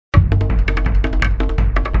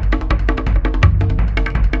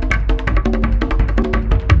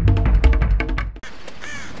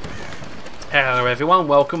everyone,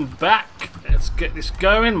 welcome back. Let's get this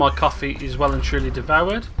going. My coffee is well and truly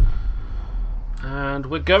devoured. And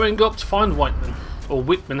we're going up to find Whiteman. Or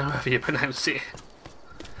Whitman, however you pronounce it.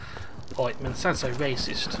 Whiteman, sounds so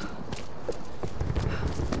racist.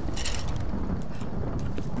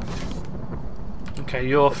 Okay,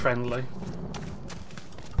 you're friendly.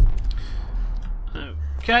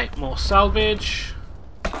 Okay, more salvage.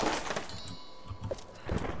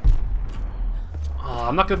 Oh,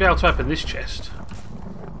 I'm not going to be able to open this chest.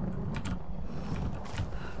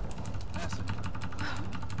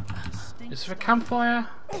 Is there a campfire?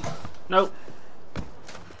 Nope.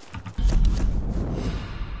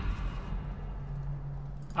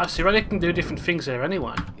 I see, well, they can do different things here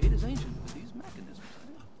anyway. It is ancient, but these mechanisms,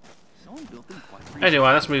 someone built them quite recently.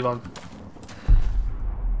 Anyway, let's move on.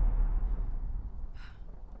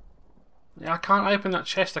 Yeah, I can't open that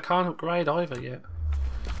chest. I can't upgrade either yet.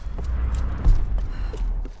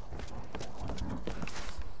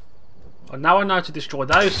 Well, now I know to destroy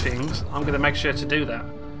those things, I'm going to make sure to do that.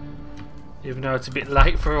 Even though it's a bit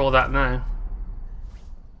late for all that now.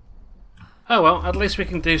 Oh well, at least we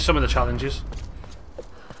can do some of the challenges.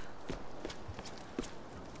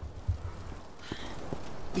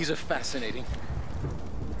 These are fascinating.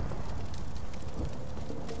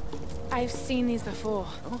 I've seen these before.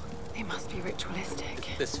 Oh? They must be ritualistic.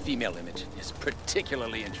 This female image is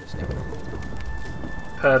particularly interesting.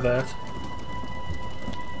 Pervert.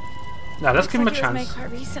 Now let's give him a chance. Made quite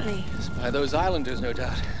recently. By those islanders, no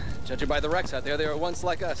doubt. Judging by the wrecks out there, they were once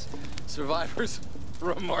like us. Survivors.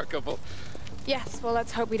 Remarkable. Yes, well,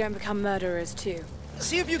 let's hope we don't become murderers too.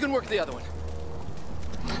 See if you can work the other one.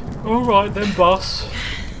 Alright then, boss.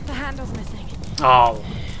 The handle's missing. Oh.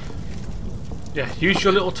 Yeah, use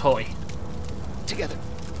your little toy. Together.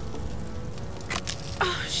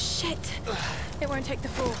 Oh, shit. It won't take the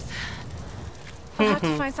force. I'll have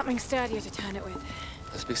to find something sturdier to turn it with.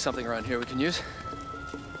 Must be something around here we can use.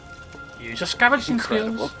 Use your scavenging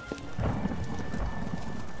skills.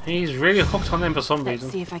 He's really hooked on them for some reason.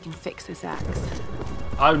 Let's see if I can fix this axe.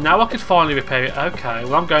 Oh, now I can finally repair it. Okay,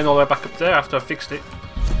 well I'm going all the way back up there after I fixed it.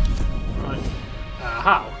 Right.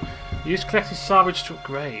 How? Use collected salvage to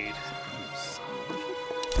upgrade.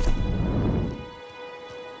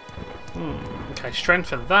 Okay, strength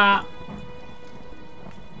for that.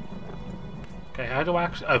 Okay, how do I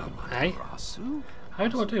actually... Oh, hey. How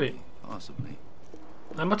do I do it? Possibly.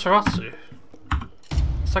 Amaterasu.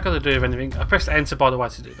 What's that got to do with anything? I pressed enter, by the way,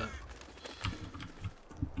 to do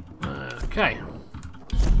that. Okay.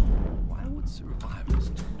 Why would survivors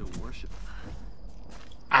tend to worship?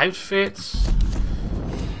 Outfits.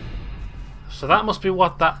 So that must be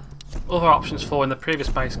what that other option's for in the previous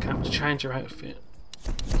base camp, to change your outfit.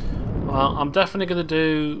 Well, I'm definitely going to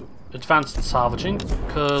do advanced salvaging,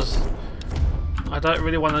 because I don't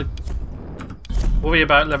really want to worry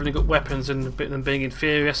about leveling up weapons and them being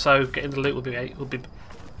inferior, so getting the loot will be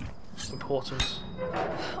important.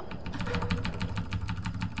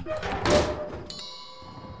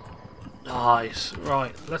 Nice.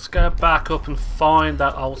 Right, let's go back up and find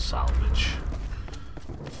that old salvage.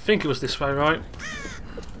 I think it was this way, right?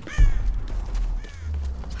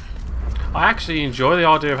 I actually enjoy the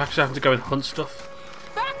idea of actually having to go and hunt stuff.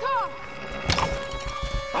 Back off!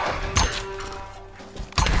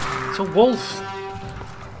 It's a wolf.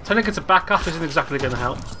 Telling it to back off isn't exactly going to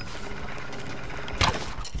help.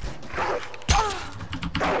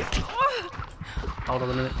 Hold on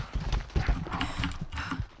a minute.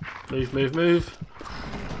 Move, move, move.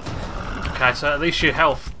 Okay, so at least your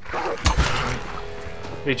health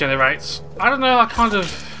regenerates. I don't know, I kind of...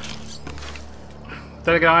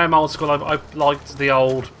 Then again, I am old school. I liked the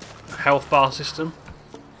old health bar system.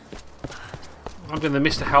 I'm doing the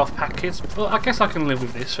Mr. Health Pack kits, but I guess I can live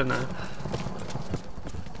with this for now.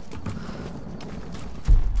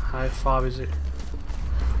 How far is it?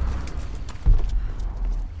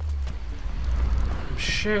 I'm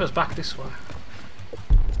sure it was back this way.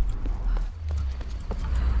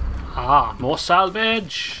 Ah, more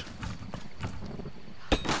salvage!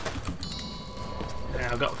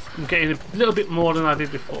 Yeah, I'm getting a little bit more than I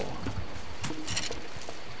did before.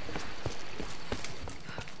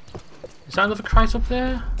 Is that another crate up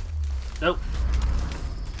there? Nope.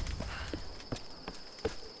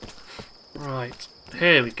 Right,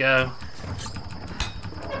 here we go.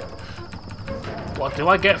 What do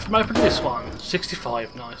I get from opening this one?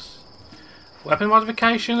 65, nice. Weapon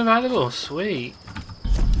modification available, sweet.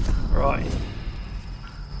 Right.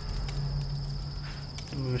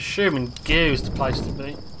 I'm assuming gear is the place to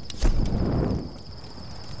be.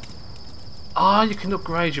 Ah, you can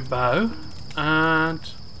upgrade your bow, and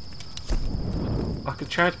I can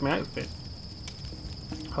change my outfit.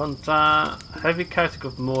 Hunter, heavy coating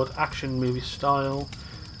of mud, action movie style,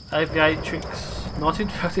 aviatrix,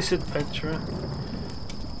 1930s adventurer.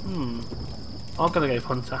 I'm gonna go with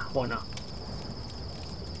Hunter, why not?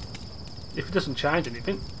 If it doesn't change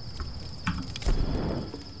anything.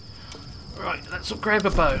 Right, let's upgrade the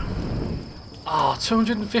bow. Ah,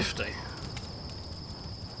 250.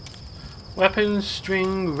 Weapons,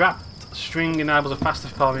 string, wrapped string enables a faster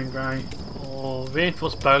firing rate, or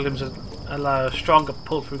reinforced bow limbs allow a stronger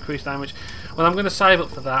pull for increased damage. Well, I'm going to save up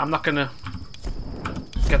for that. I'm not going to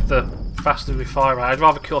get the faster fire rate. I'd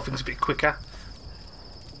rather kill things a bit quicker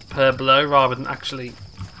per blow rather than actually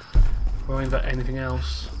worrying about anything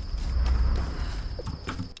else.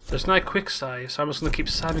 There's no quick save, so I'm just going to keep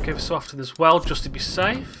saving every so often as well, just to be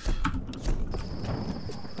safe.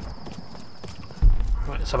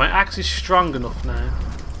 Right, so my axe is strong enough now.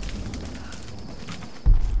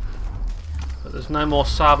 But there's no more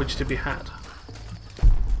salvage to be had.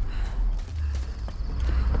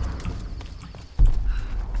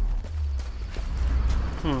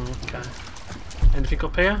 Okay. Anything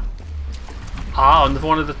up here? Ah, another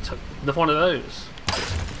one of those.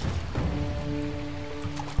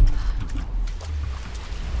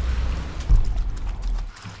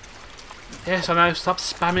 Yes, I know, stop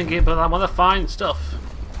spamming it, but I want to find stuff.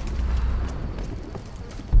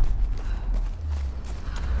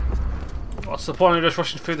 What's the point of just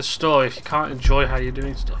rushing through the story if you can't enjoy how you're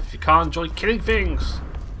doing stuff? If you can't enjoy killing things?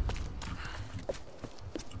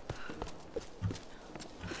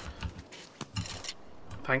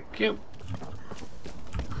 Thank you.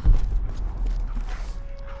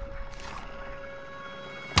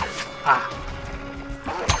 Ah.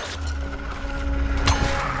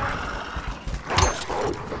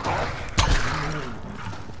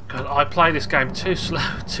 God, I play this game too slow,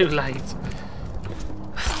 too late.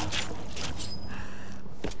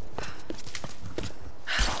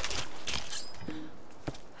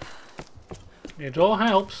 It all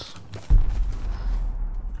helps.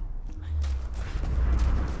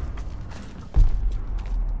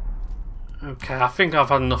 Okay, I think I've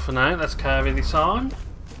had enough for now. Let's carry this on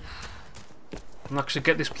and actually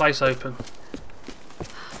get this place open.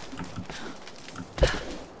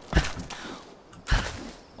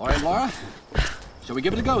 Alright, Lara. Shall we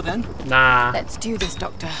give it a go then? Nah. Let's do this,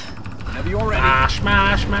 Doctor. Whenever you're ready. Mash,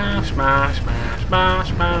 mash, mash, mash, mash,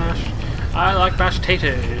 mash, mash. I like mashed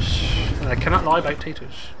taters. And I cannot lie about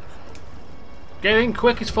taters. Get in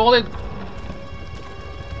quick, it's falling.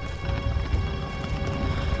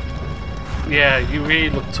 Yeah, you really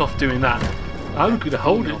look tough doing that. I'm gonna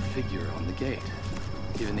hold it. Figure on the gate.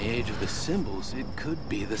 Given the age of the symbols, it could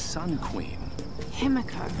be the Sun Queen.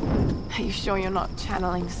 Himiko. Are you sure you're not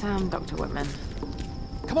channeling Sam, Dr. Whitman?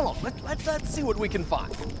 Come along, let's see what we can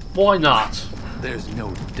find. Why not? There's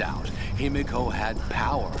no doubt Himiko had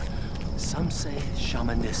power. Some say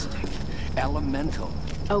shamanistic, elemental.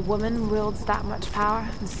 A woman wields that much power,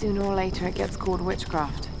 and sooner or later it gets called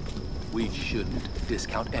witchcraft. We shouldn't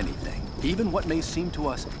discount anything, even what may seem to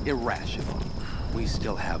us irrational. We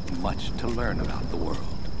still have much to learn about the world.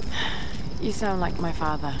 You sound like my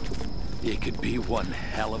father. It could be one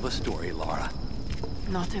hell of a story, Lara.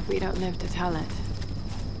 Not if we don't live to tell it.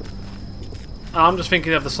 I'm just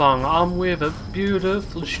thinking of the song, I'm with a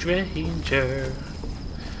beautiful stranger.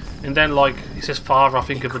 And then, like, he says father, I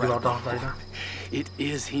think of the Darth Vader. It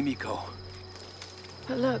is Himiko.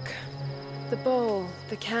 But look, the bowl,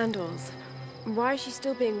 the candles. Why is she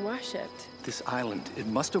still being worshipped? This island, it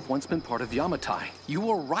must have once been part of Yamatai. You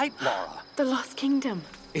were right, Lara. The Lost Kingdom.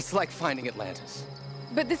 It's like finding Atlantis.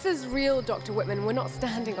 But this is real, Dr. Whitman. We're not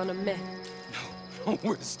standing on a myth. No,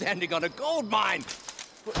 we're standing on a gold mine.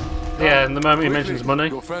 Yeah, and the moment he mentions money.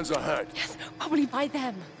 Your friends are hurt. Yes, probably by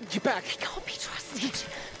them. Get back. They can't be trusted.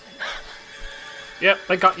 Yep,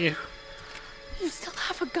 they got you. You still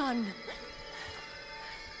have a gun.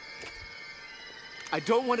 I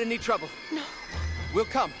don't want any trouble. No. We'll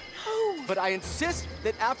come. No. But I insist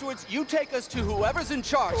that afterwards you take us to whoever's in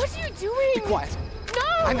charge. What are you doing? Be quiet.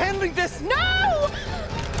 No. I'm handling this. No.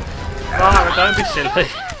 Lara, don't be silly.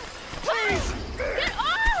 Please. Get off.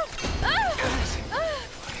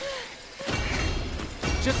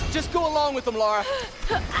 Just go along with them, Lara.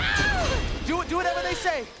 Do whatever they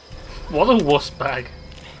say. What a wuss bag.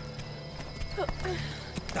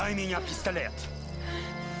 Дай меня пистолет.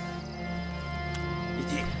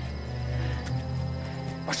 Иди.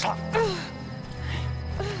 Пошла.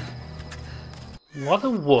 What a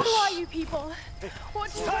wuss. Who are you people?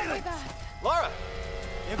 What do you want with us? Lara.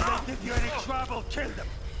 If they give you any trouble, kill them.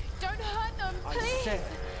 Don't hurt them, I please. said,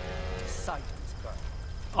 silence, girl.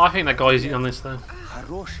 I think that guy's in on this though.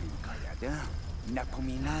 Хорошенькая, да?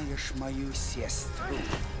 Напоминаешь мою сестру.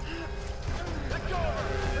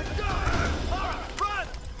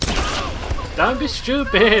 Don't be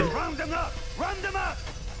stupid! Round them up! Round them up!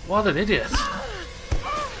 What an idiot.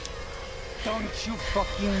 Don't you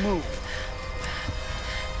fucking move.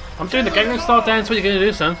 I'm doing the Gangnam Style dance, what are you going to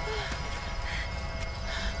do, son?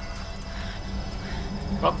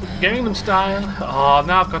 Well, Gangnam Style. Oh,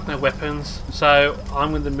 now I've got no weapons, so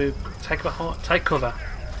I'm going to move. Take cover.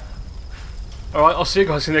 Alright, I'll see you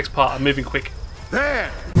guys in the next part. I'm moving quick.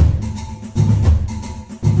 There!